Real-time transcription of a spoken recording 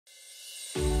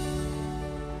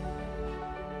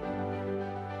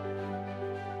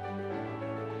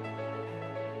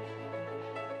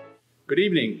Good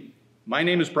evening. My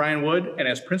name is Brian Wood, and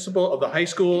as principal of the high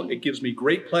school, it gives me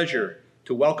great pleasure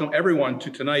to welcome everyone to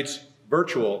tonight's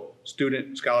virtual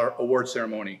Student Scholar Award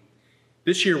Ceremony.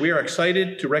 This year, we are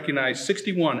excited to recognize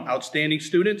 61 outstanding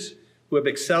students who have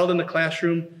excelled in the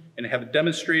classroom and have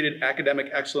demonstrated academic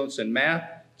excellence in math,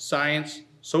 science,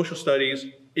 social studies,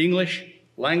 English,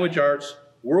 language arts,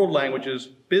 world languages,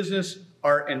 business,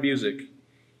 art, and music.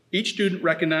 Each student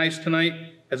recognized tonight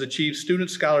has achieved Student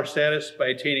Scholar status by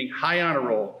attaining high honor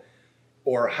roll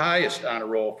or highest honor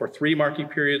roll for 3 marking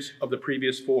periods of the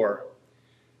previous 4.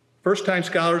 First-time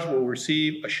scholars will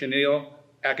receive a chenille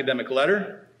academic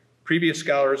letter. Previous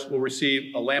scholars will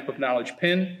receive a Lamp of Knowledge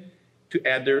pin to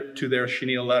add to their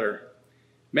chenille letter.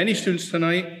 Many students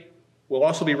tonight will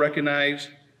also be recognized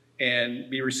and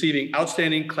be receiving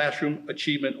Outstanding Classroom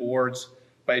Achievement Awards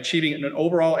by achieving an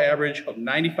overall average of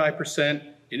 95%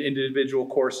 in individual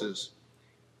courses.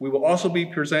 We will also be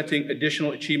presenting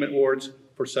additional achievement awards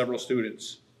for several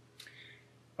students.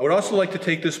 I would also like to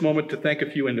take this moment to thank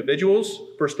a few individuals.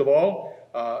 First of all,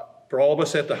 for all of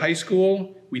us at the high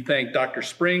school, we thank Dr.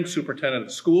 Spring, Superintendent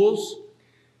of Schools,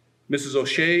 Mrs.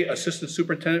 O'Shea, Assistant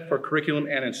Superintendent for Curriculum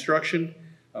and Instruction,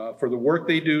 for the work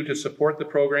they do to support the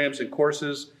programs and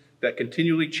courses that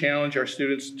continually challenge our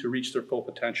students to reach their full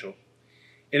potential.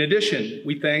 In addition,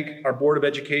 we thank our Board of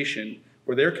Education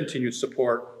for their continued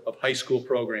support of high school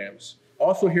programs.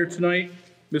 Also here tonight,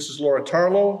 Mrs. Laura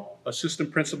Tarlow,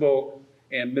 Assistant Principal,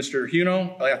 and Mr.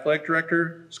 Huno, Athletic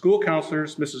Director, school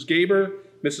counselors, Mrs. Gaber,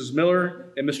 Mrs. Miller,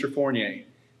 and Mr. Fournier.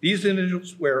 These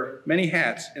individuals wear many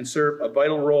hats and serve a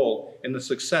vital role in the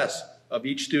success of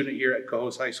each student here at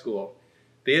Cohoes High School.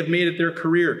 They have made it their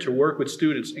career to work with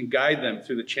students and guide them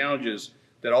through the challenges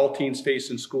that all teens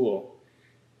face in school.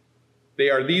 They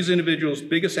are these individuals'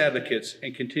 biggest advocates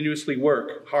and continuously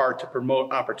work hard to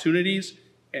promote opportunities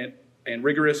and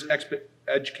rigorous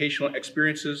educational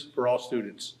experiences for all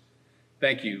students.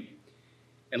 Thank you.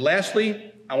 And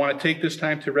lastly, I want to take this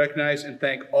time to recognize and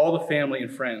thank all the family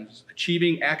and friends.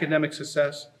 Achieving academic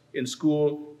success in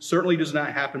school certainly does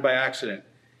not happen by accident.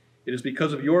 It is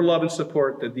because of your love and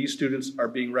support that these students are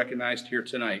being recognized here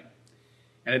tonight.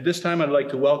 And at this time, I'd like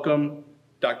to welcome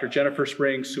Dr. Jennifer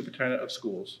Springs, Superintendent of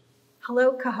Schools.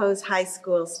 Hello, Cohoes High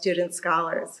School Student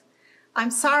Scholars. I'm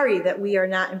sorry that we are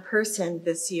not in person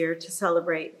this year to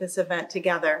celebrate this event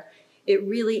together. It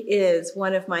really is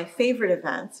one of my favorite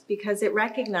events because it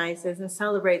recognizes and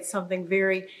celebrates something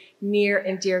very near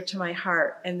and dear to my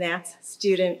heart, and that's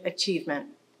student achievement.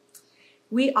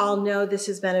 We all know this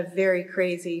has been a very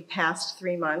crazy past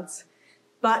 3 months,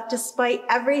 but despite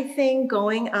everything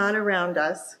going on around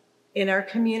us, in our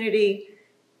community,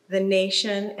 the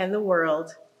nation, and the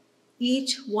world,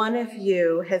 each one of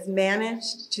you has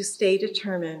managed to stay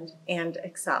determined and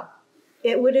excel.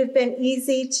 It would have been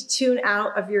easy to tune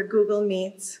out of your Google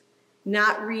Meets,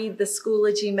 not read the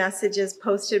Schoology messages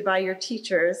posted by your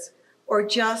teachers, or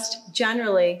just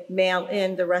generally mail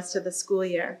in the rest of the school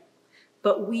year.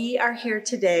 But we are here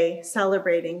today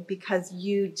celebrating because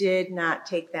you did not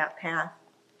take that path.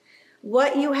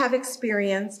 What you have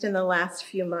experienced in the last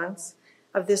few months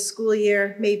of this school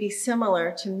year may be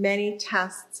similar to many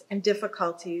tests and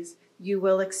difficulties you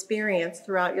will experience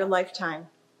throughout your lifetime.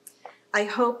 I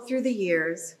hope through the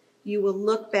years, you will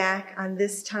look back on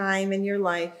this time in your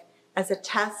life as a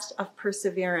test of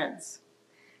perseverance.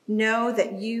 Know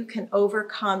that you can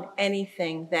overcome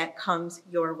anything that comes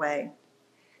your way.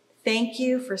 Thank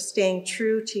you for staying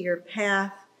true to your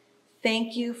path.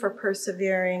 Thank you for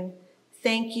persevering.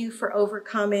 Thank you for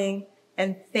overcoming.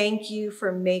 And thank you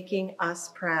for making us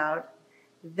proud.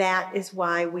 That is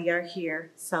why we are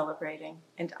here celebrating,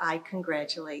 and I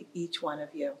congratulate each one of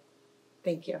you.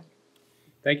 Thank you.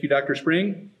 Thank you, Dr.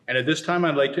 Spring. And at this time,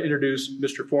 I'd like to introduce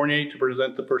Mr. Fournier to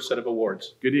present the first set of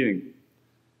awards. Good evening.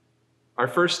 Our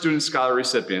first Student Scholar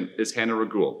recipient is Hannah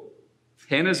Ragul.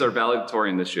 Hannah is our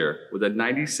valedictorian this year with a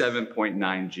 97.9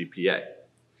 GPA.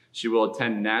 She will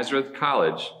attend Nazareth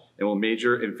College and will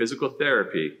major in physical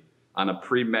therapy on a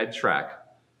pre-med track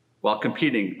while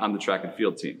competing on the track and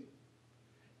field team.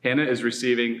 Hannah is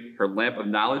receiving her Lamp of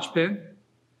Knowledge pin.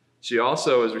 She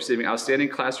also is receiving Outstanding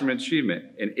Classroom Achievement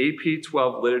in AP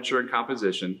 12 Literature and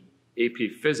Composition,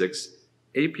 AP Physics,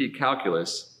 AP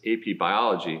Calculus, AP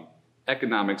Biology,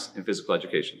 Economics, and Physical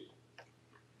Education.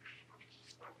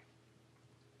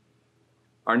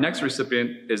 Our next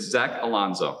recipient is Zach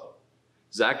Alonzo.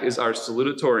 Zach is our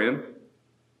salutatorian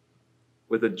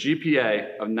with a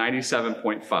GPA of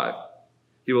 97.5.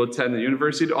 He will attend the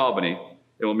University of Albany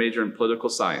and will major in political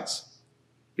science.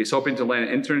 He's hoping to land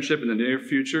an internship in the near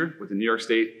future with the New York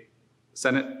State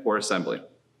Senate or Assembly.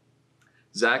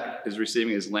 Zach is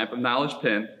receiving his Lamp of Knowledge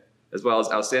pin as well as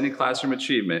Outstanding Classroom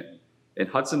Achievement in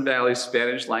Hudson Valley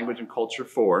Spanish Language and Culture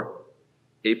 4,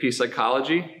 AP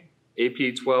Psychology,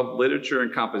 AP 12 Literature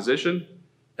and Composition,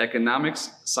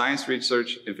 Economics, Science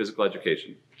Research, and Physical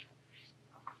Education.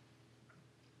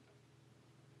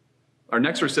 Our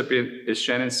next recipient is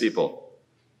Shannon Seipel.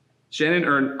 Shannon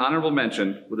earned honorable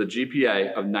mention with a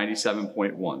GPA of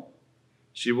 97.1.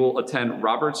 She will attend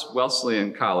Roberts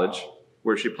Wesleyan College,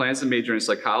 where she plans to major in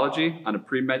psychology on a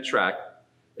pre-med track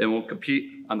and will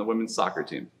compete on the women's soccer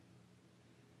team.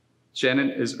 Shannon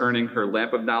is earning her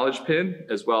Lamp of Knowledge pin,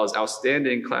 as well as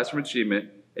Outstanding Classroom Achievement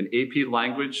in AP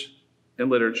Language and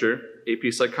Literature,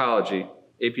 AP Psychology,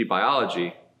 AP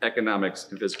Biology, Economics,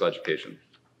 and Physical Education.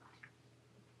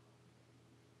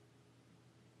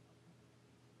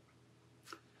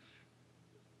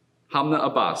 Hamna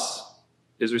Abbas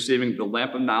is receiving the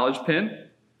Lamp of Knowledge pin,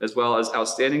 as well as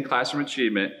Outstanding Classroom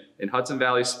Achievement in Hudson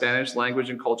Valley Spanish Language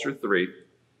and Culture 3,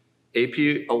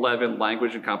 AP 11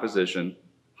 Language and Composition,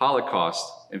 Holocaust,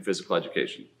 and Physical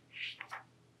Education.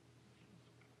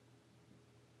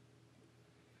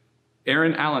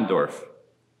 Aaron Allendorf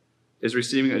is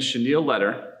receiving a chenille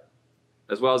letter,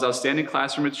 as well as Outstanding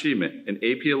Classroom Achievement in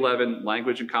AP 11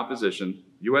 Language and Composition,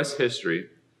 U.S. History,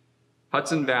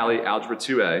 Hudson Valley Algebra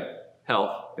 2A,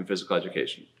 Health, and Physical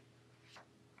Education.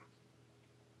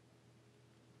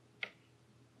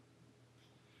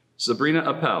 Sabrina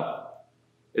Appel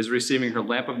is receiving her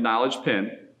Lamp of Knowledge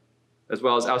pin, as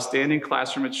well as Outstanding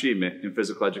Classroom Achievement in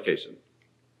Physical Education.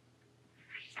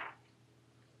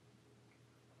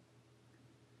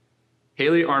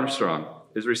 Haley Armstrong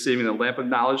is receiving the Lamp of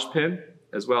Knowledge pin,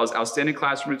 as well as Outstanding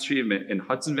Classroom Achievement in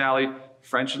Hudson Valley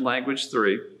French and Language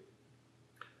 3,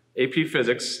 AP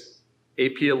Physics,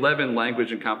 AP 11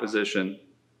 Language and Composition,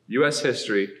 U.S.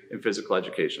 History, and Physical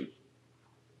Education.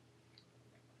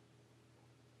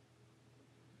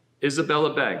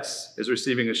 Isabella Banks is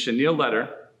receiving a chenille letter,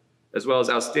 as well as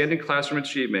Outstanding Classroom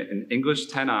Achievement in English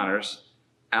 10 Honors,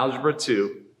 Algebra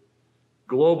 2,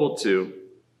 Global 2,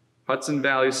 Hudson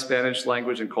Valley Spanish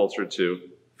Language and Culture 2,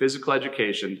 Physical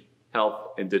Education,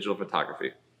 Health, and Digital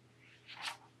Photography.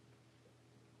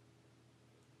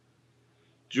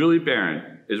 Julie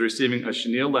Barron is receiving a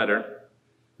chenille letter,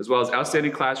 as well as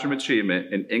Outstanding Classroom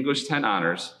Achievement in English 10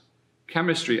 Honors,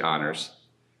 Chemistry Honors,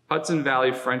 Hudson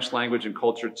Valley French Language and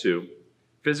Culture 2,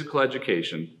 Physical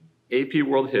Education, AP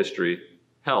World History,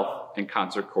 Health, and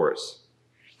Concert Chorus.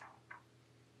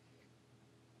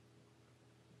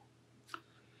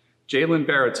 Jalen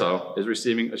Barreto is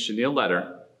receiving a chenille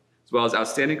letter, as well as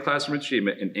Outstanding Classroom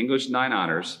Achievement in English 9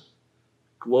 Honors,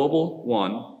 Global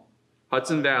 1,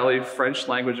 Hudson Valley French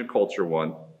Language and Culture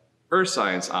 1, Earth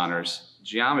Science Honors,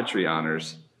 Geometry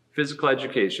Honors, Physical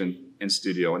Education, and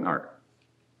Studio and Art.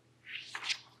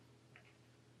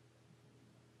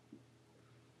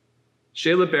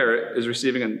 Shayla Barrett is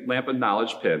receiving a Lamp of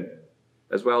Knowledge pin,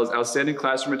 as well as Outstanding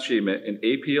Classroom Achievement in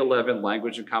AP 11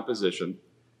 Language and Composition,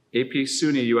 AP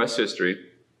SUNY U.S. History,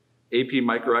 AP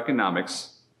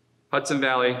Microeconomics, Hudson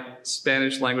Valley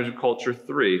Spanish Language and Culture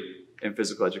 3, and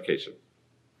Physical Education.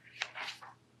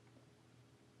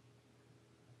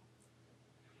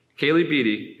 Kaylee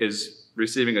Beatty is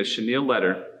receiving a chenille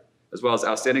letter, as well as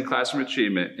Outstanding Classroom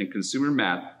Achievement in Consumer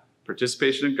Math,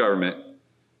 Participation in Government,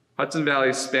 Hudson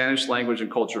Valley Spanish Language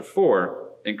and Culture 4,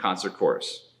 and Concert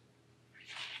Chorus.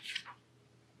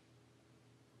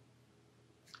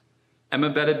 Emma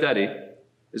Benedetti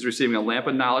is receiving a Lamp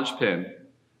of Knowledge pin,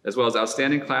 as well as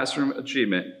Outstanding Classroom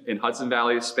Achievement in Hudson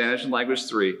Valley Spanish and Language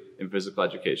 3 and Physical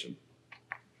Education.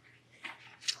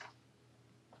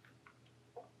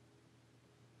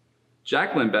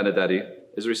 Jacqueline Benedetti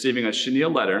is receiving a chenille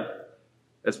letter,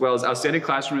 as well as Outstanding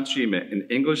Classroom Achievement in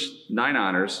English 9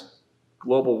 Honors,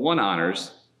 Global 1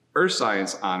 Honors, Earth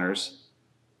Science Honors,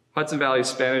 Hudson Valley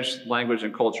Spanish Language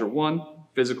and Culture 1,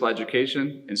 Physical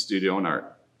Education, and Studio and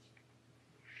Art.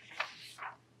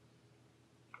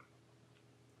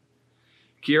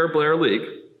 Kiara Blair Leake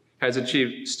has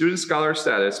achieved Student Scholar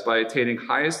status by attaining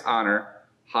highest honor,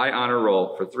 high honor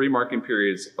roll for 3 marking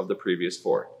periods of the previous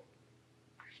 4.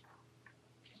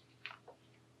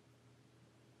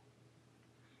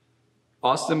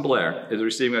 Austin Blair is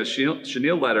receiving a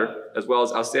chenille letter, as well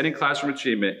as Outstanding Classroom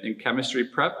Achievement in Chemistry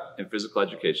Prep and Physical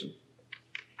Education.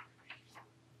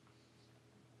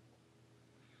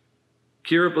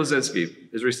 Kira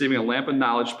Blazinski is receiving a Lamp of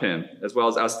Knowledge pin, as well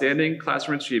as Outstanding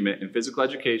Classroom Achievement in Physical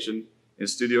Education and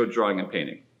Studio Drawing and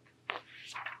Painting.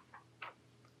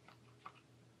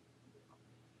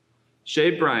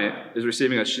 Shay Bryant is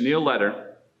receiving a chenille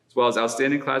letter, as well as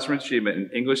Outstanding Classroom Achievement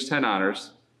in English 10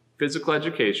 Honors, Physical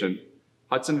Education,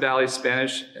 Hudson Valley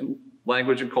Spanish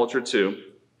Language and Culture 2,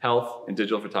 Health, and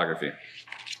Digital Photography.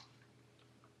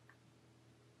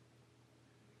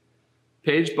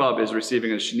 Paige Bubb is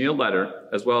receiving a chenille letter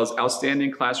as well as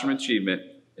Outstanding Classroom Achievement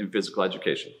in Physical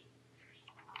Education.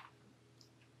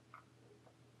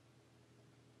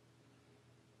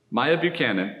 Maya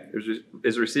Buchanan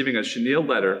is receiving a chenille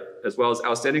letter as well as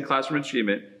Outstanding Classroom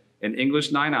Achievement in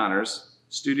English 9 Honors,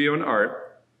 Studio and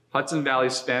Art, Hudson Valley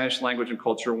Spanish Language and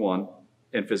Culture 1,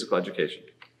 and Physical Education.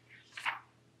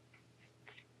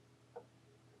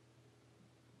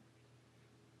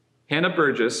 Hannah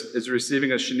Burgess is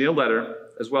receiving a chenille letter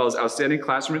as well as Outstanding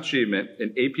Classroom Achievement in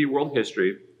AP World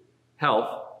History,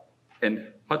 Health, and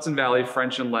Hudson Valley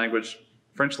French Language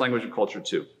and Culture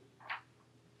 2.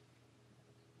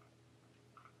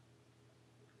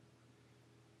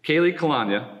 Kaylee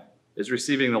Kalanya is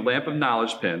receiving the Lamp of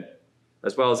Knowledge pin,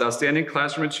 as well as Outstanding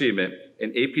Classroom Achievement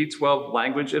in AP 12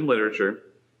 Language and Literature,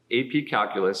 AP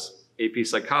Calculus, AP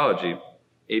Psychology,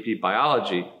 AP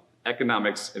Biology,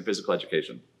 Economics, and Physical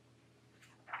Education.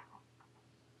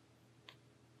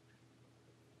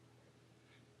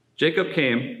 Jacob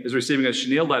Kame is receiving a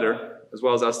chenille letter, as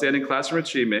well as Outstanding Classroom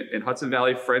Achievement in Hudson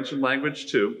Valley French and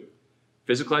Language 2,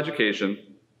 Physical Education,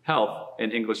 Health,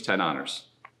 and English 10 Honors.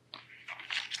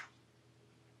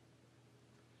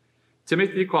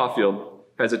 Timothy Caulfield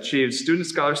has achieved student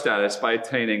scholar status by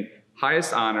attaining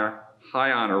highest honor,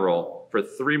 high honor roll for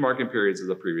 3 marking periods of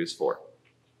the previous 4.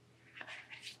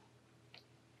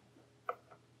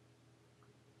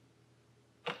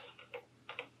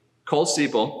 Cole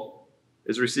Siepel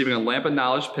is receiving a Lamp of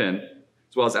Knowledge pin,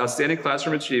 as well as Outstanding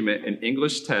Classroom Achievement in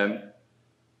English 10,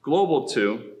 Global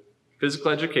 2,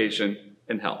 Physical Education,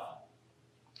 and Health.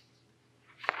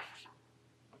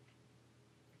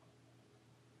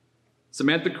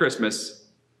 Samantha Christmas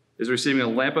is receiving a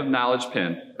Lamp of Knowledge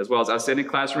pin, as well as Outstanding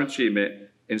Classroom Achievement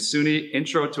in SUNY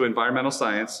Intro to Environmental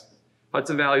Science,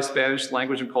 Hudson Valley Spanish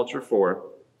Language and Culture 4,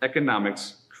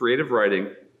 Economics, Creative Writing,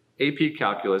 AP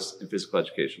Calculus, and Physical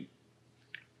Education.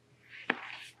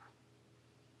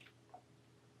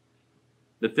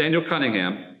 Nathaniel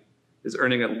Cunningham is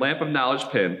earning a Lamp of Knowledge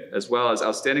pin, as well as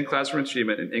Outstanding Classroom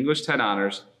Achievement in English 10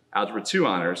 Honors, Algebra 2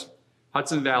 Honors,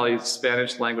 Hudson Valley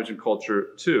Spanish Language and Culture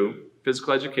 2,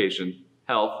 Physical Education,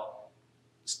 Health,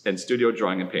 and Studio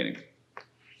Drawing and Painting.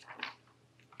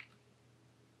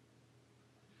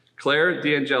 Claire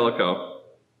D'Angelico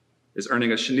is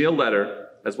earning a chenille letter,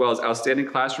 as well as Outstanding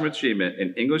Classroom Achievement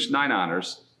in English 9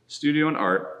 Honors, Studio and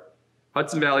Art,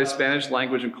 Hudson Valley Spanish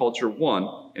Language and Culture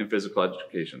 1, and Physical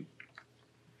Education.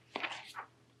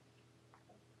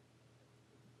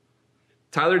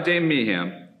 Tyler Dane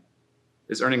Meeham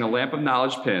is earning a Lamp of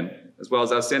Knowledge pin, as well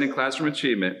as Outstanding Classroom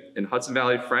Achievement in Hudson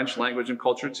Valley French Language and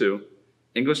Culture 2,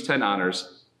 English 10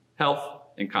 Honors, Health,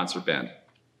 and Concert Band.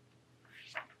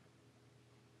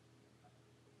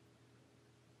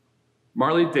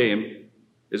 Marley Dame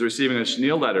is receiving a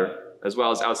chenille letter, as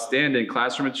well as Outstanding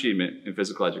Classroom Achievement in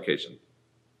Physical Education.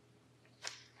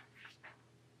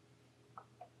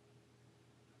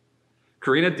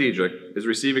 Karina Diedrich is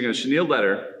receiving a chenille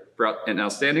letter for an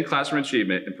Outstanding Classroom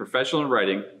Achievement in Professional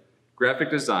Writing, Graphic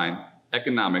Design,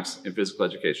 Economics, and Physical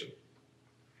Education.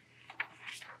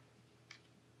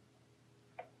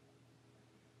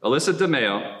 Alyssa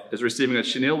DeMeo is receiving a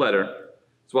chenille letter,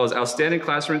 as well as Outstanding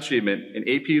Classroom Achievement in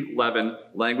AP 11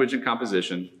 Language and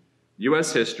Composition,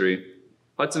 U.S. History,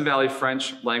 Hudson Valley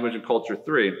French Language and Culture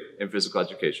 3, and Physical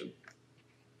Education.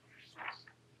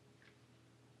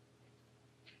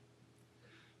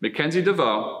 Mackenzie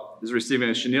DeVoe is receiving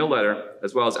a chenille letter,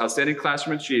 as well as Outstanding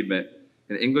Classroom Achievement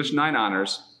in English 9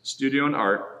 Honors, Studio and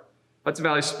Art, Hudson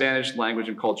Valley Spanish Language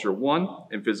and Culture 1,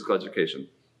 and Physical Education.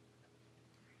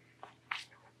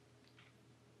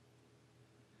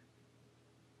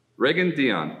 Reagan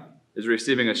Dion is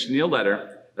receiving a chenille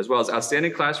letter, as well as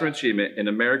Outstanding Classroom Achievement in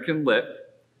American Lit,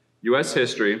 U.S.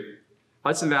 History,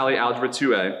 Hudson Valley Algebra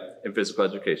 2A, and Physical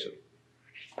Education.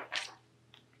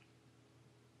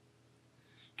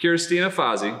 Kirstina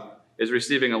Fozzi is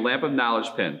receiving a Lamp of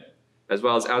Knowledge pin, as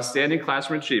well as Outstanding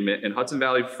Classroom Achievement in Hudson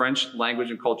Valley French Language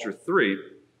and Culture 3,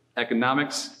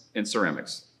 Economics, and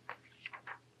Ceramics.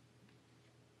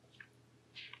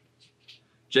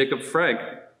 Jacob Frank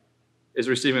is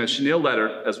receiving a chenille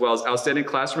letter, as well as Outstanding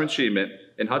Classroom Achievement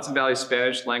in Hudson Valley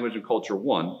Spanish Language and Culture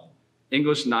 1,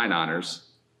 English 9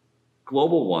 Honors,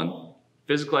 Global 1,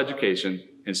 Physical Education,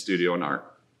 and Studio and Art.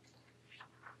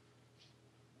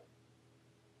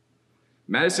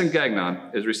 Madison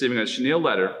Gagnon is receiving a chenille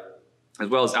letter, as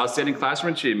well as Outstanding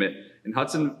Classroom Achievement in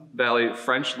Hudson Valley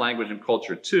French Language and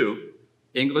Culture 2,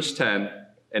 English 10,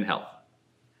 and Health.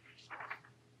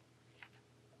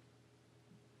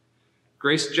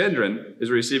 Grace Gendron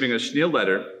is receiving a Schneal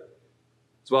Letter,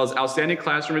 as well as Outstanding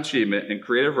Classroom Achievement in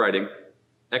Creative Writing,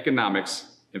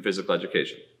 Economics, and Physical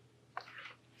Education.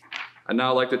 I'd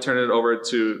now like to turn it over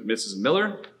to Mrs.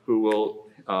 Miller, who will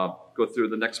go through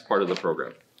the next part of the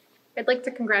program. I'd like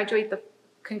to congratulate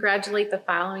the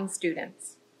following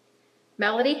students.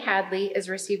 Melody Hadley is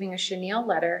receiving a Schneal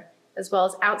Letter, as well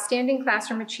as Outstanding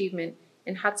Classroom Achievement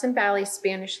in Hudson Valley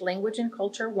Spanish Language and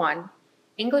Culture 1,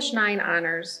 English 9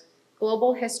 Honors,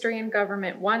 Global History and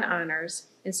Government 1 Honors,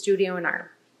 and Studio and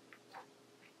Art.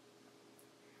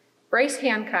 Bryce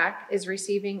Hancock is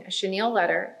receiving a Schneal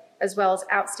Letter, as well as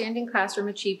Outstanding Classroom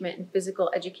Achievement in Physical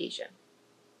Education.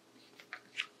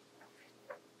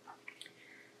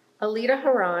 Alita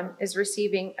Haran is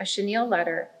receiving a Schneal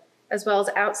Letter, as well as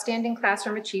Outstanding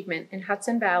Classroom Achievement in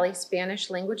Hudson Valley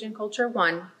Spanish Language and Culture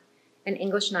 1 and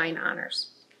English 9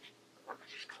 Honors.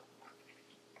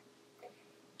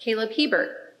 Caleb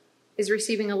Hebert is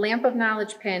receiving a Lamp of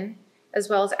Knowledge pin, as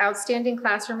well as Outstanding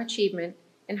Classroom Achievement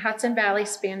in Hudson Valley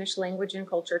Spanish Language and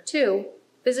Culture 2,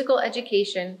 Physical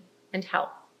Education, and Health.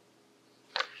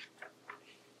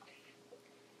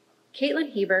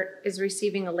 Caitlin Hebert is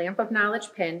receiving a Lamp of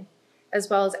Knowledge pin, as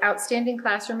well as Outstanding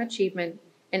Classroom Achievement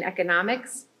in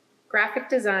Economics, Graphic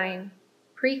Design,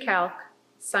 Pre-Calc,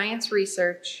 Science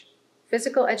Research,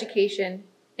 Physical Education,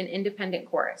 and Independent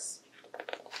Chorus.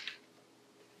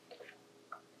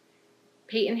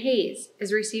 Peyton Hayes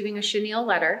is receiving a Schneal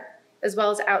Letter, as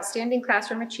well as Outstanding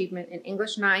Classroom Achievement in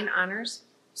English 9 Honors,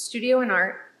 Studio and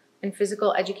Art, and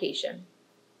Physical Education.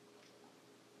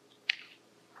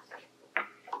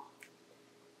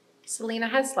 Selena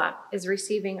Heslop is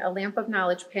receiving a Lamp of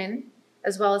Knowledge pin,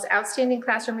 as well as Outstanding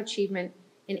Classroom Achievement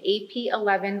in AP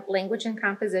 11 Language and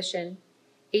Composition,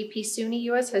 AP SUNY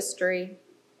US History,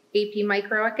 AP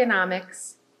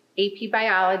Microeconomics, AP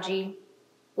Biology,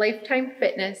 Lifetime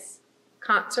Fitness,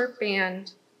 Concert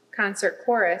Band, Concert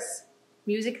Chorus,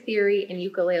 Music Theory, and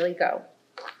Ukulele Go.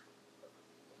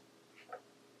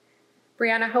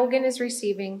 Brianna Hogan is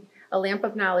receiving a Lamp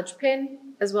of Knowledge pin,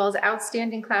 as well as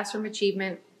Outstanding Classroom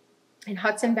Achievement in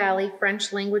Hudson Valley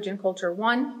French Language and Culture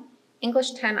 1,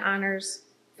 English 10 Honors,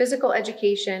 Physical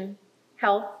Education,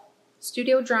 Health,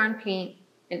 Studio Drawn Paint,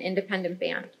 and Independent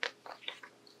Band.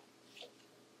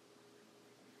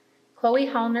 Chloe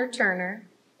Hallner Turner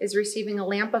is receiving a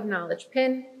Lamp of Knowledge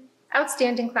pin,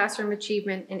 Outstanding Classroom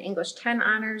Achievement in English 10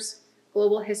 Honors,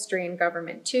 Global History and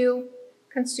Government 2,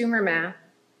 Consumer Math,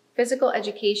 Physical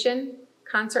Education,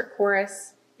 Concert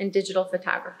Chorus, and Digital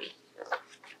Photography.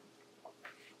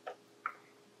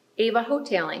 Ava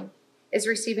Hoteling is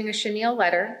receiving a Schneal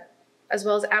Letter, as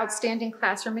well as Outstanding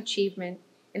Classroom Achievement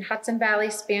in Hudson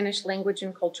Valley Spanish Language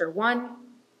and Culture 1,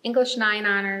 English 9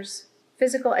 Honors,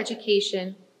 Physical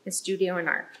Education, and Studio and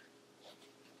Art.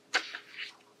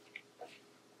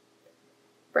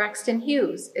 Braxton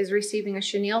Hughes is receiving a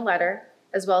Schneal Letter,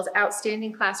 as well as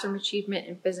Outstanding Classroom Achievement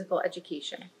in Physical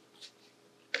Education.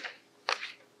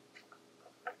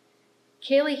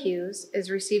 Kaylee Hughes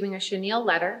is receiving a Schneal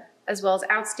Letter, as well as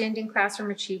Outstanding Classroom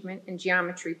Achievement in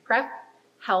Geometry Prep,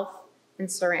 Health,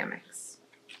 and Ceramics.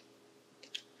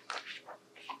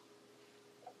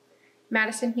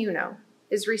 Madison Huno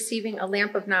is receiving a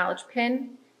Lamp of Knowledge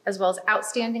pin, as well as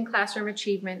Outstanding Classroom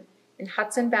Achievement in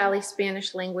Hudson Valley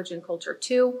Spanish Language and Culture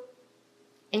 2,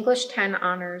 English 10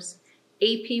 Honors,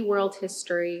 AP World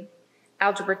History,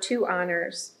 Algebra 2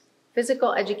 Honors,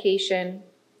 Physical Education,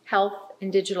 Health,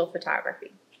 and Digital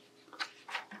Photography.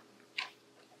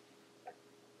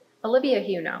 Olivia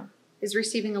Huno is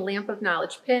receiving a Lamp of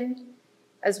Knowledge pin,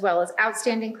 as well as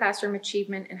Outstanding Classroom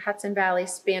Achievement in Hudson Valley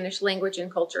Spanish Language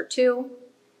and Culture 2,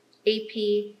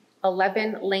 AP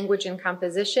 11 Language and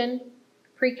Composition,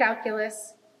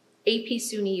 Pre-Calculus, AP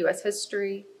SUNY US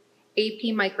History,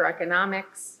 AP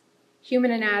Microeconomics, Human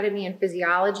Anatomy and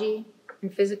Physiology,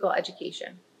 and Physical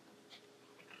Education.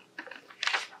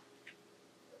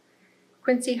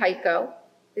 Quincy Heiko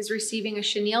is receiving a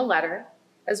Schneal Letter,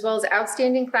 as well as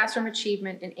Outstanding Classroom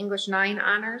Achievement in English 9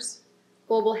 Honors,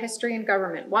 Global History and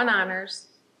Government 1 Honors,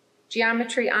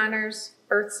 Geometry Honors,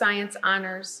 Earth Science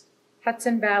Honors,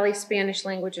 Hudson Valley Spanish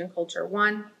Language and Culture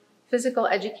 1, Physical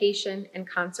Education, and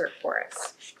Concert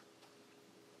Chorus.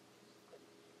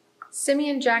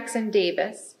 Simeon Jackson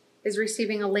Davis is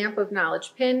receiving a Lamp of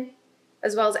Knowledge pin,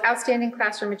 as well as Outstanding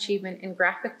Classroom Achievement in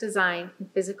Graphic Design and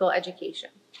Physical Education.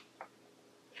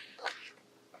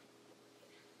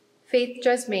 Faith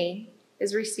Jasmine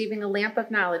is receiving a Lamp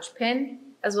of Knowledge pin,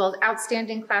 as well as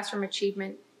Outstanding Classroom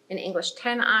Achievement in English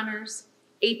 10 Honors,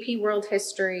 AP World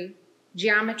History,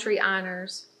 Geometry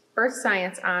Honors, Earth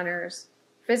Science Honors,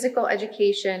 Physical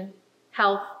Education,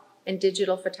 Health, and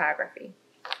Digital Photography.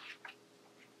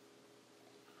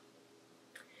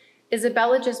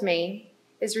 Isabella Jasmain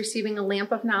is receiving a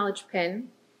Lamp of Knowledge pin,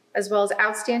 as well as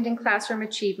Outstanding Classroom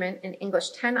Achievement in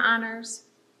English 10 Honors,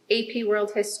 AP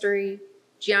World History,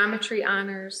 Geometry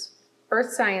Honors,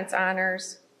 Earth Science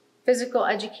Honors, Physical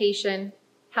Education,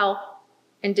 Health,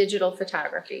 and Digital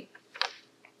Photography.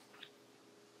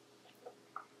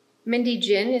 Mindy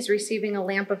Jin is receiving a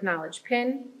Lamp of Knowledge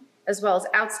pin, as well as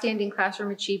Outstanding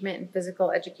Classroom Achievement in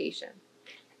Physical Education.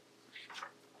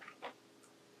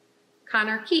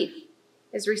 Connor Keefe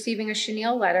is receiving a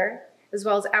chenille letter, as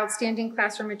well as Outstanding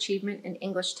Classroom Achievement in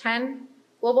English 10,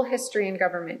 Global History and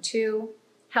Government 2,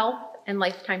 Health, and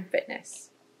Lifetime Fitness.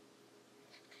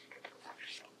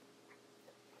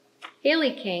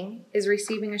 Haley King is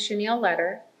receiving a chenille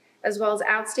letter, as well as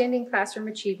Outstanding Classroom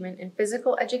Achievement in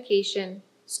Physical Education,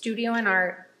 Studio and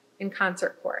Art, and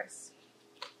Concert Chorus.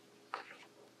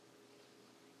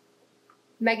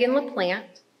 Megan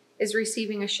LaPlante is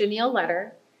receiving a chenille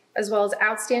letter, as well as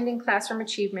Outstanding Classroom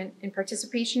Achievement in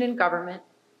Participation in Government,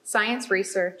 Science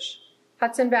Research,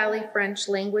 Hudson Valley French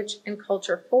Language and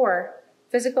Culture 4,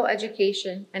 Physical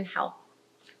Education, and Health.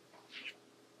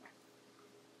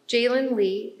 Jalen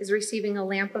Lee is receiving a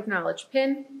Lamp of Knowledge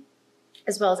pin,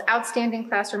 as well as Outstanding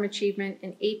Classroom Achievement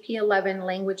in AP 11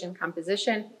 Language and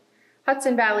Composition,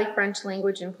 Hudson Valley French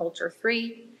Language and Culture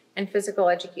 3, and Physical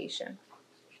Education.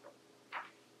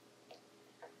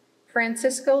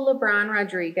 Francisco Lebron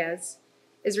Rodriguez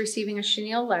is receiving a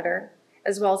chenille letter,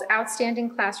 as well as Outstanding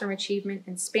Classroom Achievement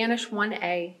in Spanish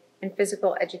 1A and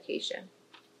Physical Education.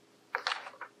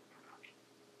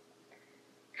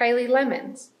 Kylie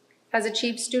Lemons has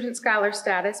achieved Student Scholar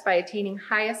status by attaining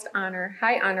high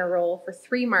honor roll for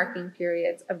 3 marking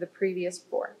periods of the previous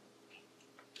 4.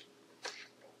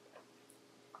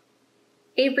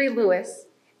 Avery Lewis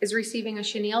is receiving a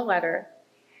chenille letter,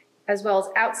 as well as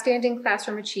Outstanding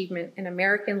Classroom Achievement in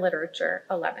American Literature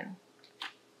 11.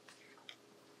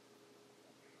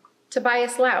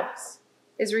 Tobias Laus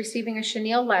is receiving a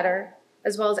chenille letter,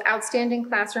 as well as Outstanding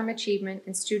Classroom Achievement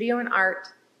in Studio and Art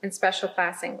and Special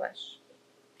Class English.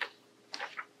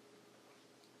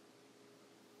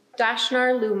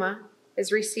 Dashnar Luma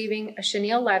is receiving a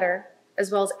chenille letter,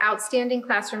 as well as Outstanding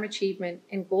Classroom Achievement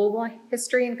in Global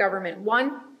History and Government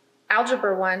 1,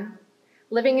 Algebra 1,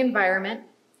 Living Environment,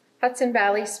 Hudson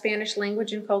Valley Spanish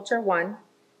Language and Culture 1,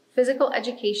 Physical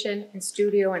Education, and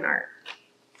Studio and Art.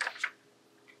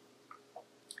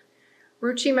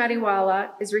 Ruchi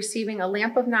Mariwala is receiving a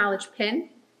Lamp of Knowledge pin,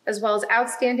 as well as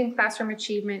Outstanding Classroom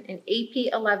Achievement in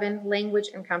AP 11 Language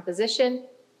and Composition,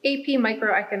 AP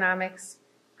Microeconomics,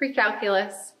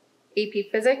 Pre-Calculus, AP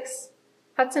Physics,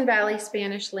 Hudson Valley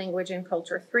Spanish Language and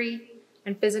Culture 3,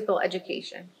 and Physical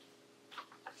Education.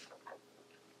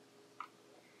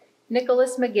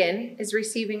 Nicholas McGinn is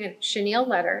receiving a chenille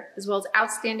letter, as well as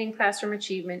Outstanding Classroom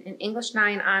Achievement in English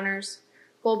 9 Honors,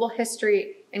 Global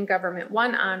History and Government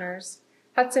 1 Honors,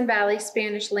 Hudson Valley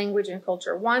Spanish Language and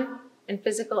Culture 1, and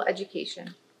Physical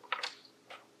Education.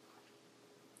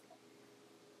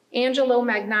 Angelo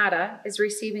Magnata is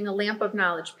receiving a Lamp of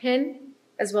Knowledge pin,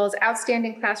 as well as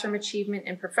Outstanding Classroom Achievement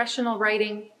in Professional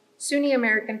Writing, SUNY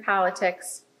American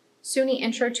Politics, SUNY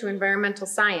Intro to Environmental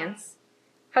Science,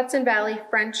 Hudson Valley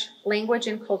French Language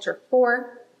and Culture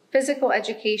 4, Physical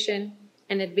Education,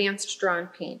 and Advanced Drawn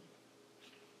Paint.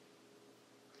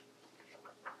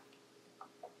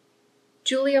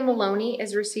 Julia Maloney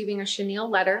is receiving a chenille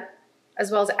letter, as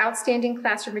well as Outstanding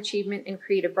Classroom Achievement in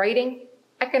Creative Writing,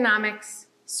 Economics,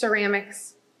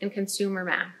 Ceramics, and Consumer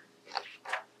Math.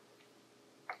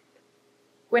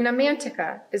 Gwenna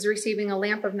Mantica is receiving a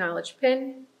Lamp of Knowledge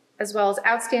pin, as well as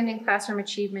Outstanding Classroom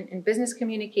Achievement in Business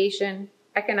Communication,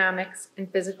 Economics,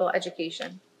 and Physical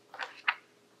Education.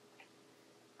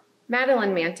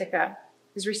 Madeline Mantica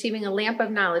is receiving a Lamp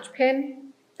of Knowledge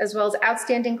pin, as well as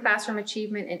Outstanding Classroom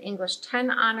Achievement in English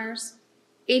 10 Honors,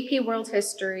 AP World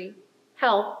History,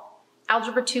 Health,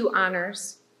 Algebra 2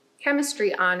 Honors,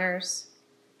 Chemistry Honors,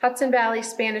 Hudson Valley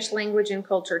Spanish Language and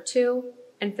Culture 2,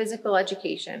 and Physical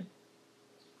Education.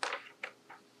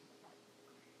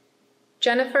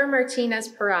 Jennifer Martinez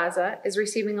Peraza is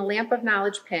receiving a Lamp of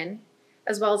Knowledge pin,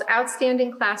 as well as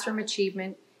Outstanding Classroom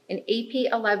Achievement in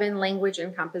AP 11 Language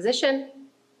and Composition,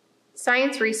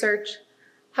 Science Research,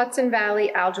 Hudson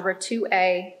Valley Algebra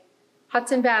 2A,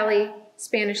 Hudson Valley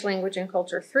Spanish Language and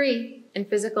Culture 3, and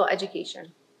Physical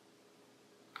Education.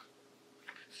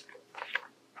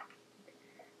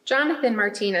 Jonathan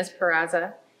Martinez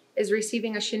Peraza is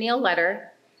receiving a chenille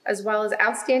letter, as well as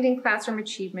Outstanding Classroom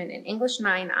Achievement in English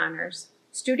 9 Honors,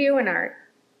 Studio and Art,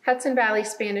 Hudson Valley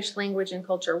Spanish Language and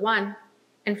Culture 1,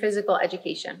 and Physical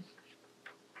Education.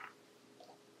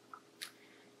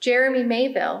 Jeremy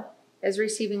Mayville is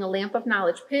receiving a Lamp of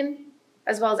Knowledge pin,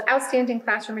 as well as outstanding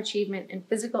classroom achievement in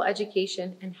physical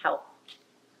education and health.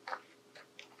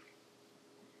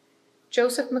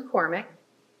 Joseph McCormick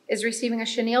is receiving a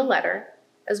chenille letter,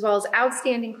 as well as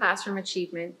outstanding classroom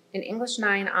achievement in English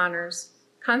 9 Honors,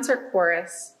 Concert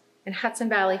Chorus, and Hudson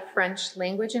Valley French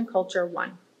Language and Culture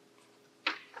 1.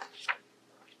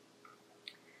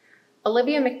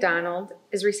 Olivia McDonald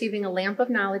is receiving a Lamp of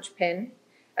Knowledge pin,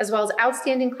 as well as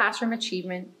outstanding classroom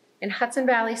achievement in Hudson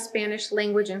Valley Spanish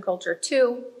Language and Culture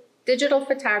 2, Digital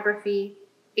Photography,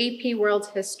 AP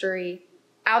World History,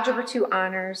 Algebra 2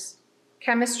 Honors,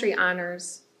 Chemistry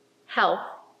Honors, Health,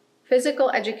 Physical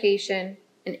Education,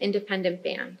 and Independent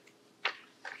Band.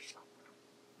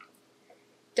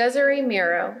 Desiree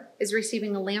Mero is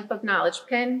receiving a Lamp of Knowledge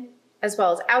pin, as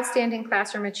well as outstanding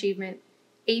classroom achievement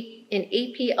in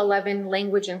AP 11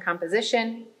 Language and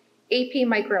Composition, AP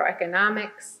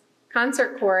Microeconomics,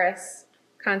 Concert Chorus,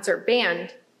 Concert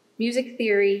Band, Music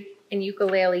Theory, and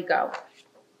Ukulele Go.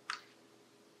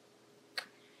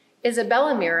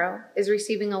 Isabella Miro is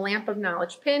receiving a Lamp of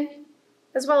Knowledge pin,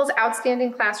 as well as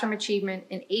outstanding classroom achievement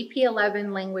in AP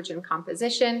 11 Language and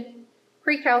Composition,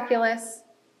 Pre-Calculus,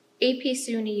 AP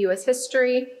SUNY US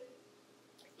History,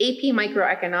 AP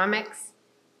Microeconomics,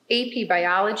 AP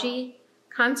Biology,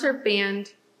 Concert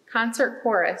Band, Concert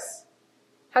Chorus,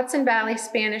 Hudson Valley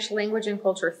Spanish Language and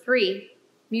Culture 3,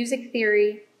 Music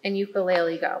Theory, and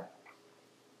Ukulele Go.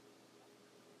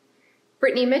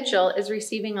 Brittany Mitchell is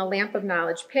receiving a Lamp of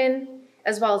Knowledge pin,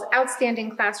 as well as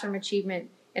outstanding classroom achievement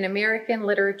in American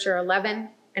Literature 11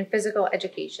 and Physical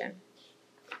Education.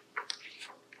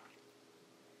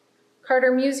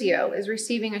 Carter Musio is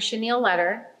receiving a chenille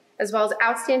letter, as well as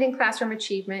outstanding classroom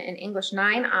achievement in English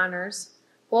 9 Honors,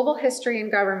 Global History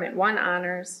and Government 1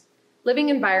 Honors, Living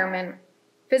Environment,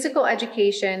 Physical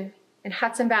Education, and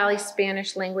Hudson Valley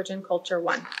Spanish Language and Culture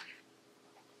 1.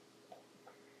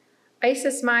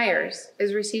 Isis Myers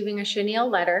is receiving a chenille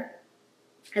letter,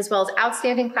 as well as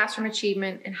outstanding classroom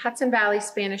achievement in Hudson Valley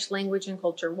Spanish Language and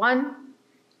Culture 1,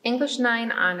 English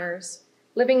 9 Honors,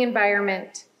 Living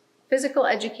Environment, Physical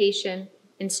Education,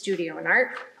 and Studio and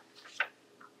Art.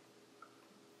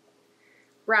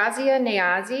 Razia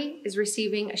Niazi is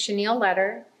receiving a chenille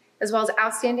letter, as well as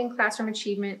outstanding classroom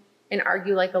achievement in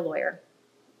Argue Like a Lawyer.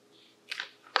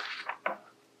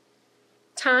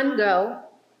 Tan Go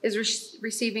is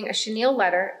receiving a chenille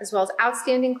letter, as well as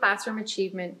outstanding classroom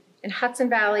achievement in Hudson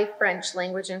Valley French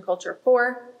Language and Culture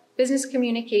 4, Business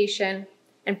Communication,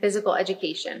 and Physical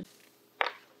Education.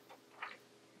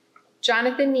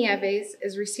 Jonathan Nieves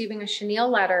is receiving a chenille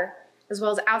letter, as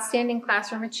well as outstanding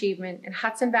classroom achievement in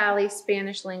Hudson Valley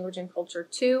Spanish Language and Culture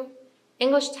 2,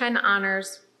 English 10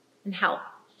 Honors, and Health.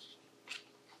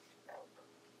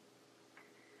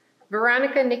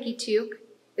 Veronica Nikituk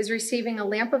is receiving a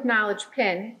Lamp of Knowledge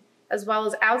pin, as well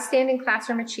as outstanding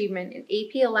classroom achievement in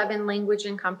AP 11 Language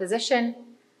and Composition,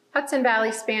 Hudson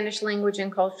Valley Spanish Language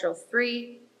and Culture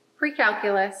 3,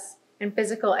 Pre-Calculus, and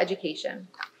Physical Education.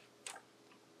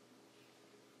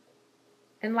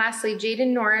 And lastly, Jaden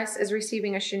Norris is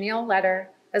receiving a chenille letter,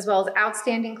 as well as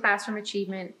outstanding classroom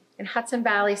achievement in Hudson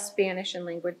Valley Spanish and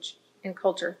Language and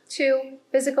Culture 2,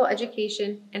 Physical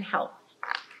Education, and Health.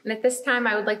 And at this time,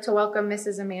 I would like to welcome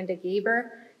Mrs. Amanda Gaber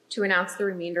to announce the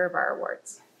remainder of our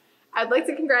awards. I'd like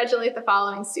to congratulate the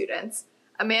following students.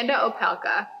 Amanda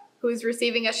Opelka, who is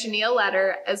receiving a chenille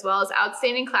letter, as well as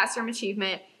outstanding classroom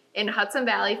achievement in Hudson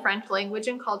Valley French Language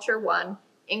and Culture 1,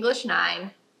 English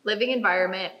 9, Living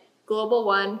Environment, Global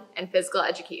 1, and Physical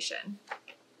Education.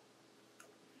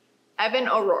 Evan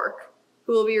O'Rourke,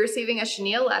 who will be receiving a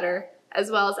chenille letter, as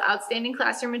well as outstanding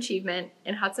classroom achievement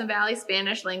in Hudson Valley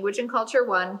Spanish Language and Culture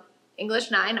 1,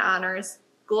 English 9 Honors,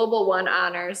 Global 1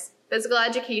 Honors, Physical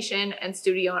Education, and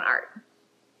Studio and Art.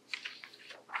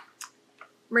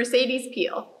 Mercedes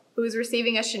Peel, who is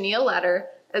receiving a chenille letter,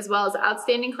 as well as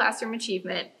outstanding classroom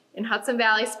achievement in Hudson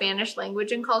Valley Spanish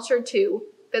Language and Culture 2,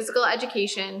 Physical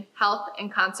Education, Health, and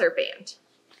Concert Band.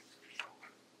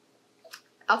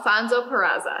 Alfonso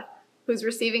Peraza, who is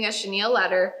receiving a chenille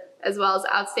letter, as well as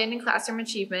outstanding classroom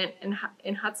achievement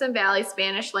in Hudson Valley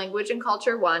Spanish Language and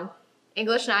Culture 1,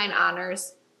 English 9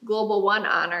 Honors, Global 1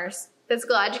 Honors,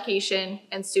 Physical Education,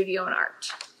 and Studio and Art.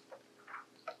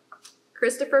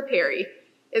 Christopher Perry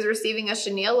is receiving a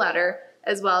chenille letter,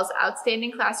 as well as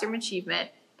outstanding classroom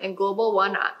achievement in Global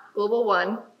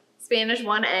 1, Spanish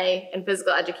 1A, and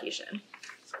Physical Education.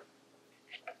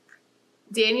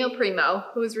 Daniel Primo,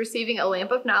 who is receiving a Lamp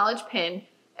of Knowledge pin,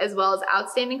 as well as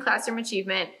outstanding classroom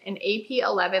achievement in AP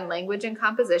 11 Language and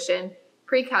Composition,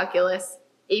 Pre-Calculus,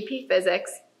 AP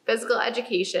Physics, Physical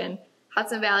Education,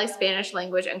 Hudson Valley Spanish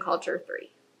Language and Culture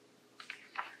 3.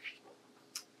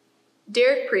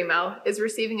 Derek Primo is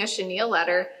receiving a chenille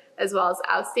letter as well as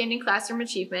Outstanding Classroom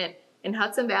Achievement in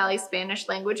Hudson Valley Spanish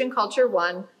Language and Culture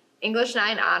 1, English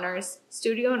 9 Honors,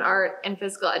 Studio and Art, and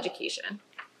Physical Education.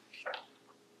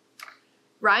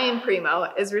 Ryan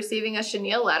Primo is receiving a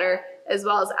chenille letter as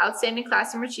well as Outstanding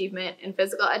Classroom Achievement in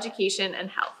Physical Education and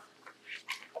Health.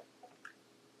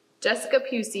 Jessica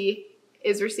Pusey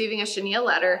is receiving a chenille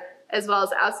letter as well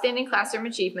as Outstanding Classroom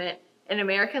Achievement in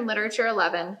American Literature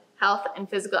 11, Health and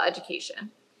Physical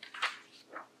Education.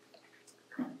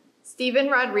 Stephen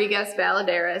Rodriguez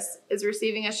Valadares is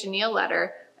receiving a chenille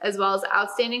letter as well as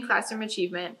Outstanding Classroom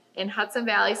Achievement in Hudson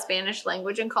Valley Spanish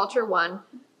Language and Culture 1,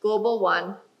 Global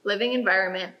 1, Living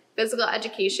Environment, Physical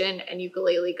Education, and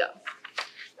Ukulele Go.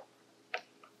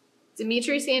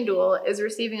 Dimitri Sandul is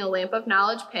receiving a Lamp of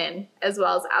Knowledge pin as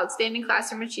well as Outstanding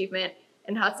Classroom Achievement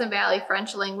in Hudson Valley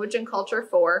French Language and Culture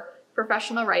 4,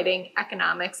 Professional Writing,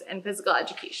 Economics, and Physical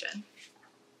Education.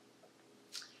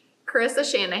 Carissa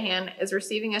Shanahan is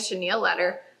receiving a chenille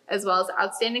letter as well as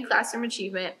Outstanding Classroom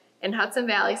Achievement in Hudson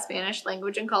Valley Spanish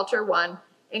Language and Culture 1,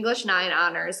 English 9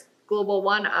 Honors, Global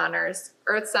 1 Honors,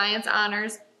 Earth Science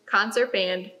Honors, Concert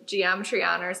Band, Geometry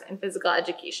Honors, and Physical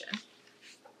Education.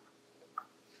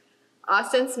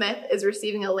 Austin Smith is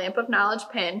receiving a Lamp of Knowledge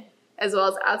pin as well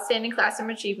as Outstanding Classroom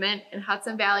Achievement in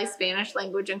Hudson Valley Spanish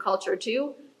Language and Culture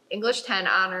 2, English 10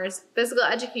 Honors, Physical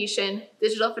Education,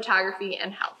 Digital Photography,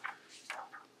 and Health.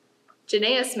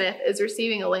 Janaea Smith is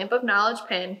receiving a Lamp of Knowledge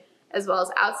pin as well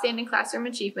as Outstanding Classroom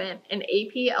Achievement in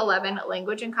AP 11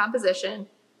 Language and Composition,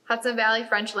 Hudson Valley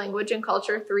French Language and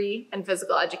Culture 3, and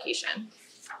Physical Education.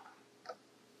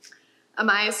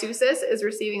 Amaya Sousis is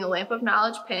receiving a Lamp of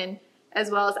Knowledge pin as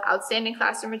well as Outstanding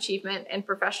Classroom Achievement in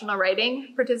Professional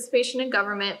Writing, Participation in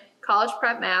Government, College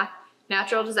Prep Math,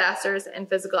 Natural Disasters, and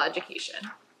Physical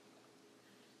Education.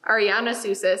 Ariana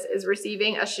Sousis is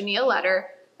receiving a chenille letter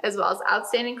as well as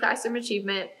Outstanding Classroom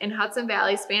Achievement in Hudson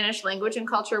Valley Spanish Language and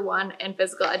Culture 1 and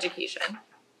Physical Education.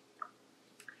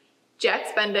 Jack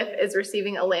Spendiff is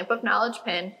receiving a Lamp of Knowledge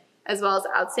pin as well as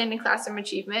Outstanding Classroom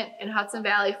Achievement in Hudson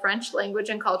Valley French Language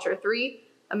and Culture 3,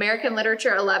 American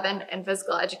Literature 11, and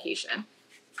Physical Education.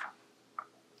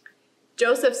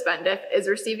 Joseph Spendiff is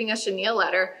receiving a chenille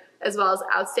letter as well as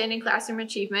Outstanding Classroom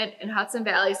Achievement in Hudson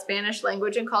Valley Spanish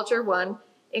Language and Culture 1,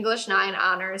 English 9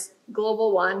 Honors,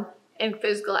 Global 1, and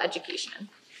Physical Education.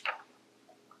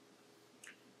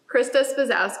 Krista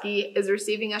Spazowski is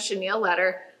receiving a chenille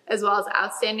letter as well as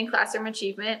Outstanding Classroom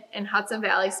Achievement in Hudson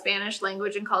Valley Spanish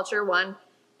Language and Culture 1,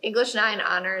 English 9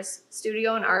 Honors,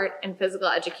 Studio and Art, and Physical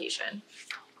Education.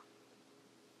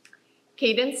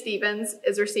 Caden Stevens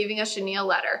is receiving a chenille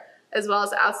letter as well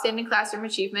as Outstanding Classroom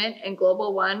Achievement in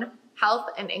Global 1, Health,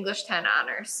 and English 10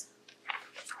 Honors.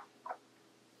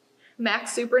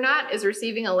 Max Supernaut is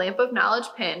receiving a Lamp of Knowledge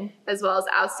pin as well as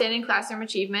Outstanding Classroom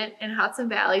Achievement in Hudson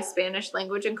Valley Spanish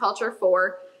Language and Culture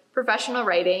 4, Professional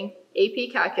Writing,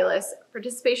 AP Calculus,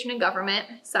 Participation in Government,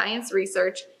 Science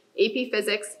Research, AP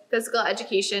Physics, Physical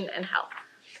Education, and Health.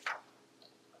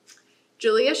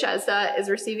 Julia Shezda is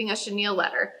receiving a chenille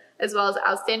letter as well as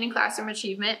Outstanding Classroom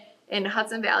Achievement in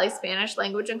Hudson Valley Spanish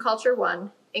Language and Culture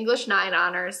 1, English 9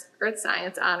 Honors, Earth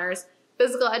Science Honors,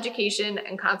 Physical Education,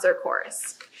 and Concert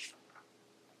Chorus.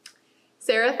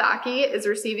 Sarah Thaki is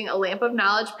receiving a Lamp of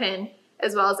Knowledge pin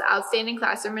as well as Outstanding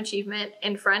Classroom Achievement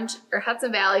in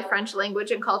Hudson Valley French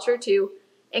Language and Culture 2,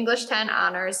 English 10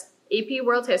 Honors, AP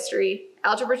World History,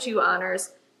 Algebra 2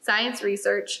 Honors, Science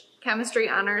Research, Chemistry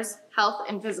Honors, Health,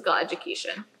 and Physical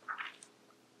Education.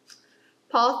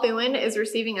 Paul Thuen is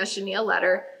receiving a chenille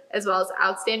letter as well as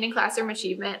Outstanding Classroom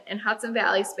Achievement in Hudson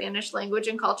Valley Spanish Language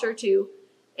and Culture 2,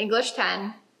 English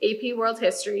 10, AP World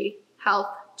History, Health,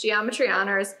 Geometry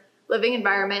Honors, Living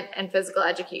Environment, and Physical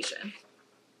Education.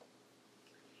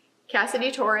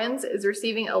 Cassidy Torrens is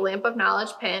receiving a Lamp of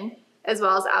Knowledge pin as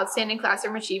well as Outstanding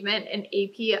Classroom Achievement in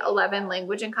AP 11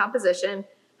 Language and Composition,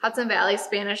 Hudson Valley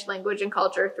Spanish Language and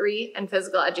Culture 3, and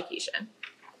Physical Education.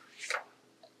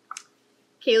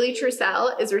 Kaylee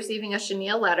Trussell is receiving a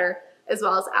chenille letter as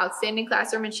well as Outstanding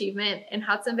Classroom Achievement in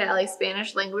Hudson Valley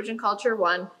Spanish Language and Culture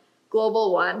 1,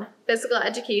 Global 1, Physical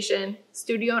Education,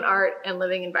 Studio and Art, and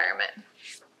Living Environment.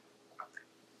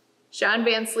 Sean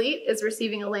Van Sleet is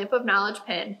receiving a Lamp of Knowledge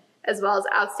pin as well as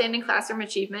Outstanding Classroom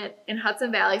Achievement in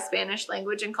Hudson Valley Spanish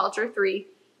Language and Culture 3,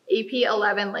 AP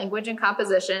 11 Language and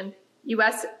Composition,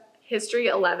 U.S. History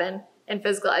 11, and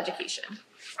Physical Education.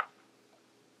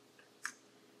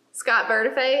 Scott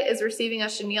Verdefe is receiving a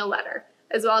chenille letter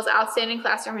as well as Outstanding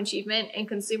Classroom Achievement in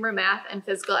Consumer Math and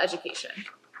Physical Education.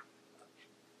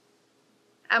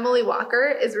 Emily Walker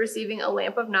is receiving a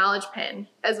Lamp of Knowledge pin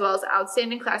as well as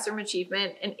Outstanding Classroom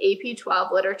Achievement in AP 12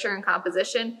 Literature and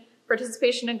Composition,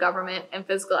 participation in government, and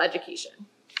physical education.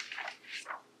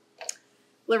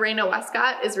 Lorena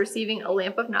Westcott is receiving a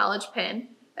Lamp of Knowledge pin,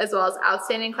 as well as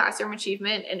outstanding classroom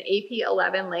achievement in AP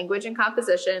 11 Language and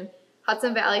Composition,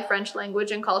 Hudson Valley French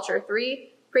Language and Culture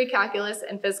 3, Pre-Calculus,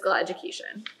 and Physical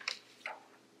Education.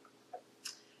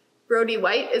 Brody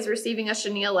White is receiving a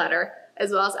chenille letter,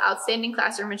 as well as outstanding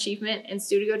classroom achievement in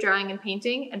studio drawing and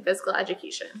painting and physical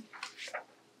education.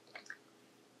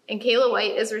 And Kayla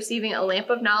White is receiving a Lamp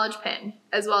of Knowledge pin,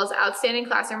 as well as outstanding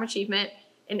classroom achievement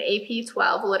in AP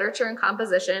 12 Literature and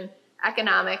Composition,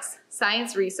 Economics,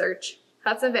 Science Research,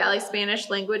 Hudson Valley Spanish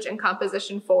Language and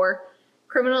Composition 4,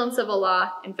 Criminal and Civil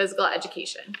Law, and Physical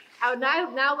Education. I would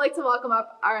now like to welcome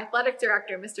up our Athletic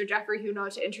Director, Mr. Jeffrey Huno,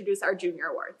 to introduce our junior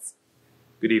awards.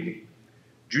 Good evening.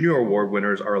 Junior Award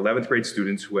winners are 11th grade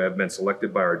students who have been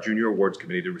selected by our Junior Awards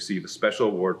Committee to receive a special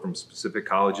award from specific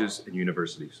colleges and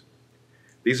universities.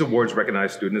 These awards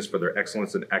recognize students for their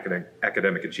excellence in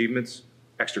academic achievements,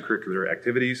 extracurricular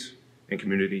activities, and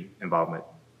community involvement.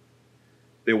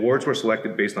 The awards were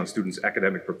selected based on students'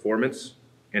 academic performance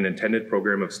and intended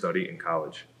program of study in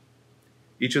college.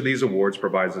 Each of these awards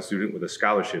provides a student with a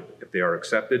scholarship if they are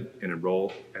accepted and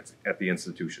enrolled at the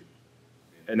institution.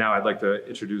 And now I'd like to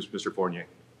introduce Mr. Fournier.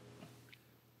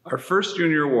 Our first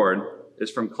junior award is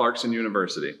from Clarkson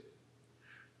University.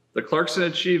 The Clarkson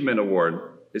Achievement Award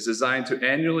is designed to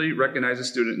annually recognize a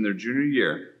student in their junior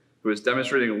year who is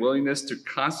demonstrating a willingness to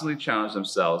constantly challenge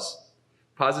themselves,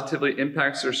 positively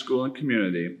impacts their school and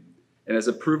community, and has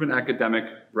a proven academic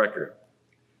record.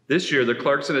 This year, the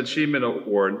Clarkson Achievement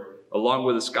Award, along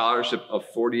with a scholarship of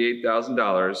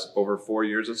 $48,000 over 4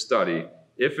 years of study,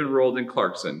 if enrolled in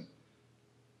Clarkson,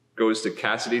 goes to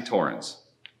Cassidy Torrance.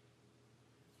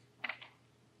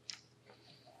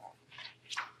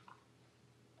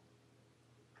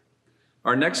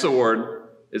 Our next award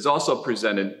is also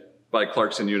presented by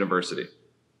Clarkson University.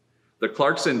 The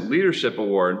Clarkson Leadership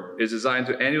Award is designed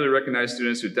to annually recognize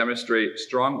students who demonstrate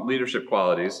strong leadership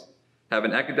qualities, have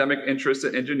an academic interest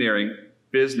in engineering,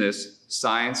 business,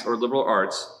 science, or liberal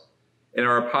arts, and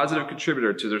are a positive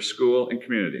contributor to their school and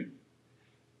community.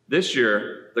 This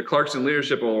year, the Clarkson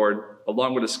Leadership Award,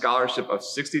 along with a scholarship of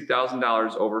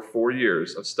 $60,000 over 4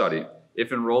 years of study,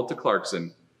 if enrolled to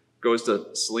Clarkson, goes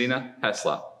to Selena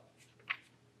Hesla.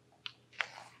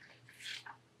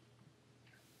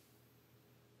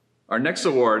 Our next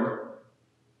award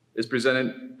is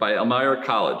presented by Elmira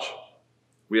College.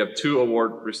 We have 2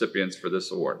 award recipients for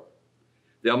this award.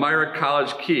 The Elmira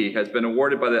College Key has been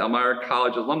awarded by the Elmira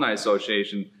College Alumni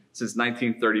Association since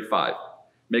 1935,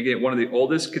 making it one of the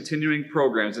oldest continuing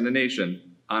programs in the nation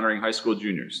honoring high school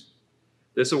juniors.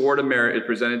 This award of merit is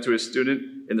presented to a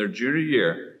student in their junior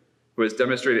year who has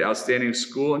demonstrated outstanding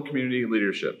school and community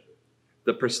leadership.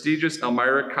 The prestigious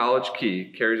Elmira College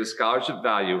Key carries a scholarship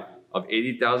value of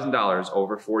 $80,000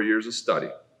 over 4 years of study.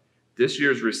 This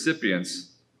year's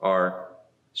recipients are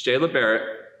Shayla Barrett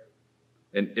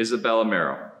and Isabella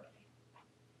Merrill.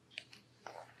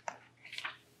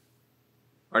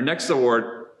 Our next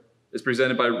award is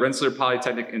presented by Rensselaer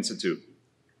Polytechnic Institute.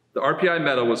 The RPI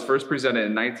medal was first presented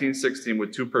in 1916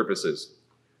 with 2 purposes: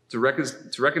 to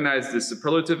recognize the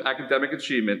superlative academic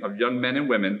achievement of young men and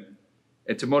women,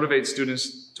 and to motivate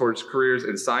students towards careers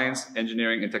in science,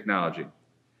 engineering, and technology.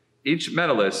 Each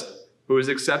medalist who is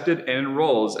accepted and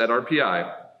enrolls at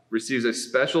RPI receives a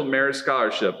special merit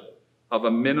scholarship of a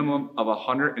minimum of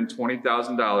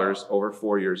 $120,000 over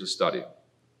 4 years of study.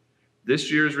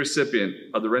 This year's recipient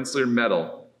of the Rensselaer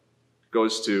Medal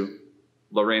goes to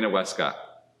Lorena Westcott.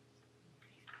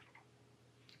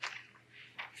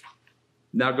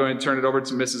 Now going to turn it over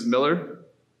to Mrs. Miller,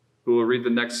 who will read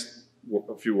the next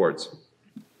few words.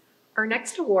 Our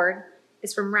next award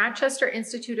is from Rochester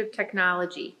Institute of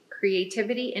Technology,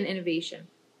 Creativity and Innovation.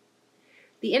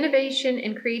 The Innovation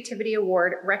and Creativity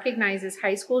Award recognizes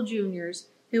high school juniors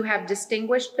who have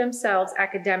distinguished themselves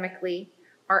academically,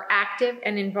 are active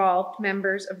and involved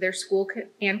members of their school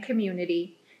and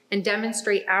community, and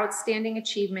demonstrate outstanding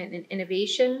achievement in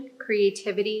innovation,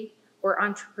 creativity, or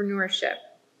entrepreneurship.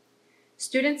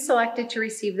 Students selected to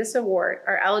receive this award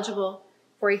are eligible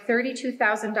for a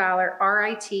 $32,000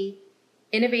 RIT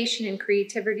Innovation and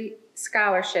Creativity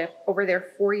Scholarship over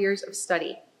their 4 years of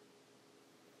study.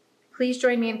 Please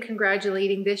join me in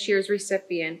congratulating this year's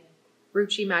recipient,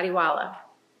 Ruchi Madiwala.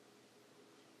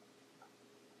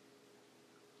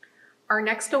 Our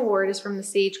next award is from the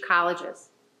Sage Colleges.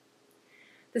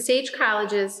 The Sage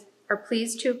Colleges are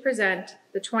pleased to present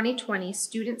the 2020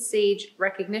 Student Sage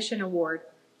Recognition Award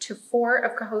to 4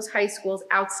 of Cohoes High School's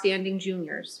outstanding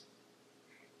juniors.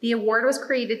 The award was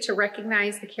created to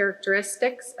recognize the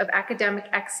characteristics of academic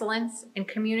excellence and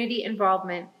community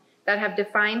involvement that have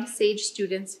defined SAGE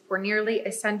students for nearly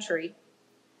a century.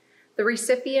 The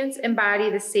recipients embody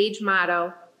the SAGE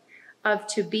motto of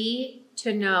to be,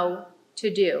 to know,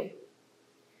 to do.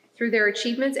 Through their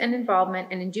achievements and involvement,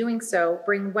 and in doing so,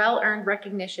 bring well-earned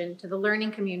recognition to the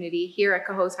learning community here at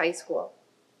Cohoes High School.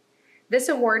 This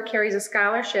award carries a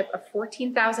scholarship of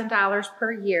 $14,000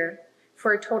 per year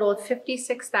for a total of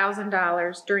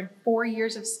 $56,000 during 4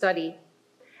 years of study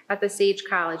at the SAGE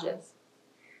colleges.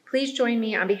 Please join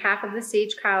me on behalf of the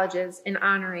SAGE colleges in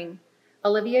honoring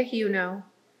Olivia Huno,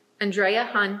 Andrea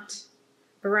Hunt,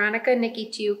 Veronica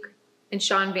Nikituk, and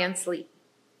Sean Van Sleep.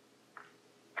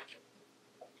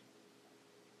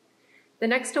 The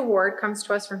next award comes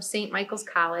to us from St. Michael's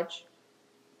College.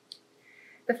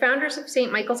 The founders of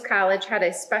St. Michael's College had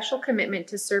a special commitment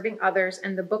to serving others,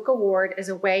 and the Book Award is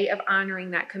a way of honoring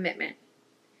that commitment.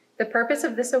 The purpose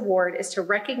of this award is to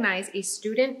recognize a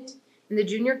student in the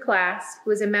junior class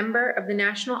who is a member of the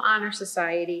National Honor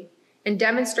Society and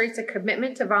demonstrates a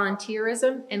commitment to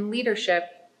volunteerism and leadership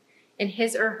in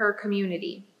his or her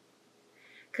community.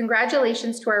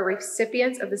 Congratulations to our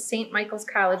recipients of the St. Michael's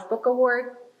College Book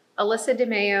Award, Alyssa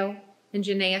DeMeo and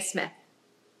Janaea Smith.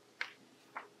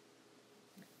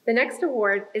 The next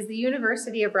award is the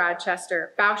University of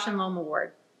Rochester Bausch and Lomb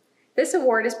Award. This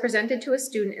award is presented to a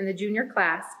student in the junior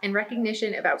class in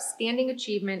recognition of outstanding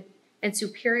achievement and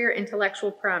superior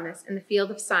intellectual promise in the field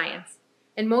of science,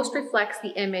 and most reflects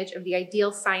the image of the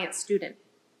ideal science student.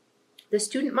 The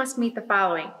student must meet the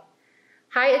following: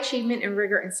 high achievement and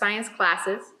rigor in science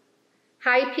classes,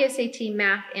 high PSAT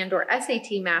math and/or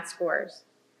SAT math scores,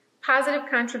 positive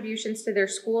contributions to their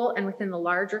school and within the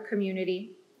larger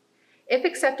community. If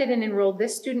accepted and enrolled,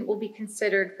 this student will be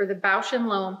considered for the Bausch and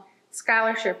Lomb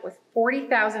Scholarship with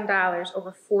 $40,000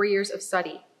 over 4 years of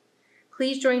study.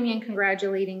 Please join me in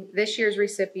congratulating this year's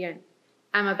recipient,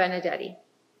 Emma Benedetti.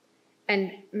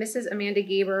 And Mrs. Amanda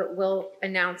Gaber will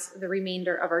announce the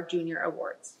remainder of our junior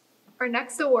awards. Our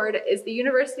next award is the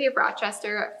University of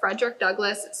Rochester Frederick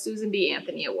Douglass Susan B.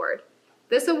 Anthony Award.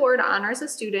 This award honors a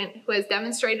student who has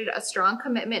demonstrated a strong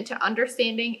commitment to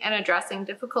understanding and addressing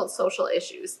difficult social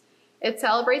issues. It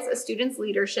celebrates a student's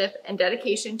leadership and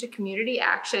dedication to community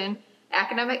action,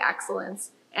 academic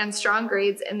excellence, and strong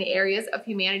grades in the areas of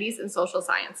humanities and social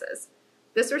sciences.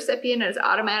 This recipient is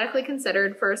automatically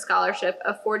considered for a scholarship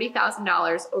of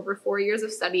 $40,000 over 4 years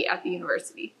of study at the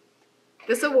university.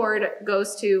 This award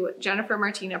goes to Jennifer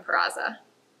Martina Peraza.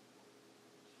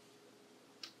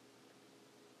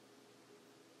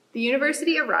 The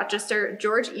University of Rochester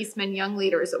George Eastman Young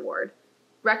Leaders Award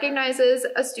recognizes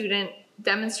a student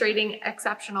demonstrating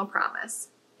exceptional promise.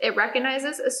 It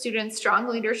recognizes a student's strong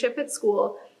leadership at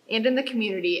school and in the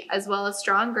community, as well as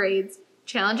strong grades,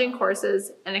 challenging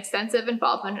courses, and extensive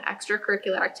involvement in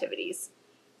extracurricular activities.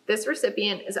 This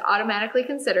recipient is automatically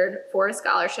considered for a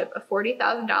scholarship of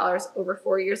 $40,000 over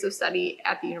 4 years of study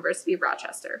at the University of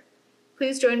Rochester.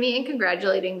 Please join me in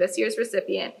congratulating this year's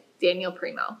recipient, Daniel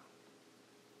Primo.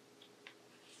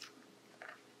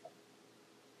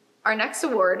 Our next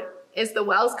award is the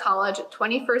Wells College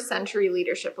 21st Century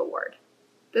Leadership Award.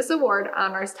 This award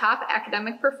honors top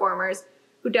academic performers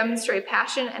who demonstrate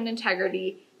passion and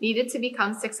integrity needed to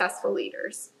become successful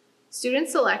leaders.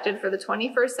 Students selected for the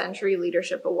 21st Century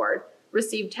Leadership Award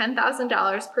received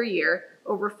 $10,000 per year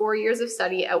over 4 years of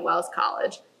study at Wells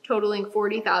College, totaling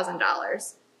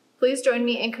 $40,000. Please join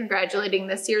me in congratulating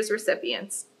this year's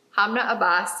recipients, Hamna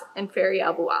Abbas and Feri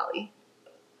Abouali.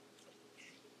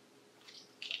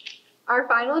 Our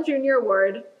final junior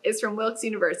award is from Wilkes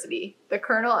University, the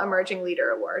Colonel Emerging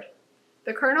Leader Award.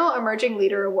 The Colonel Emerging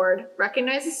Leader Award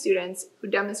recognizes students who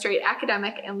demonstrate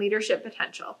academic and leadership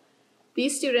potential.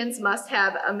 These students must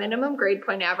have a minimum grade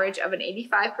point average of an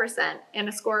 85% and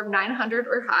a score of 900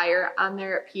 or higher on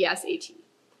their PSAT.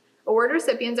 Award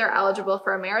recipients are eligible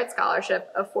for a merit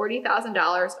scholarship of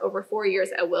 $40,000 over 4 years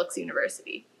at Wilkes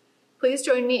University. Please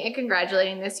join me in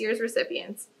congratulating this year's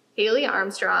recipients, Haley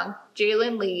Armstrong,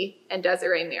 Jalen Lee, and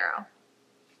Desiree Miro.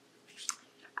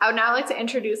 I would now like to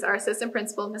introduce our Assistant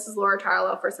Principal, Mrs. Laura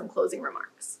Tarlow, for some closing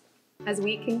remarks. As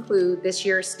we conclude this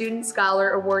year's Student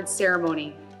Scholar Awards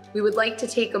ceremony, we would like to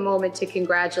take a moment to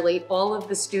congratulate all of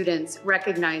the students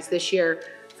recognized this year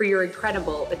for your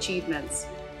incredible achievements.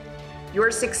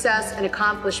 Your success and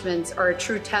accomplishments are a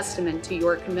true testament to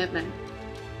your commitment,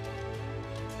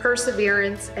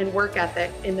 perseverance, and work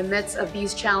ethic in the midst of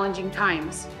these challenging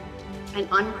times. An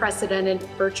unprecedented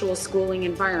virtual schooling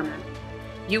environment.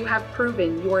 You have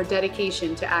proven your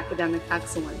dedication to academic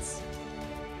excellence.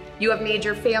 You have made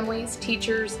your families,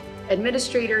 teachers,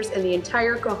 administrators, and the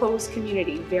entire Cohoes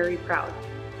community very proud.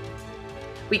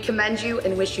 We commend you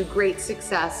and wish you great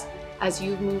success as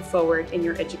you move forward in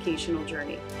your educational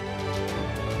journey.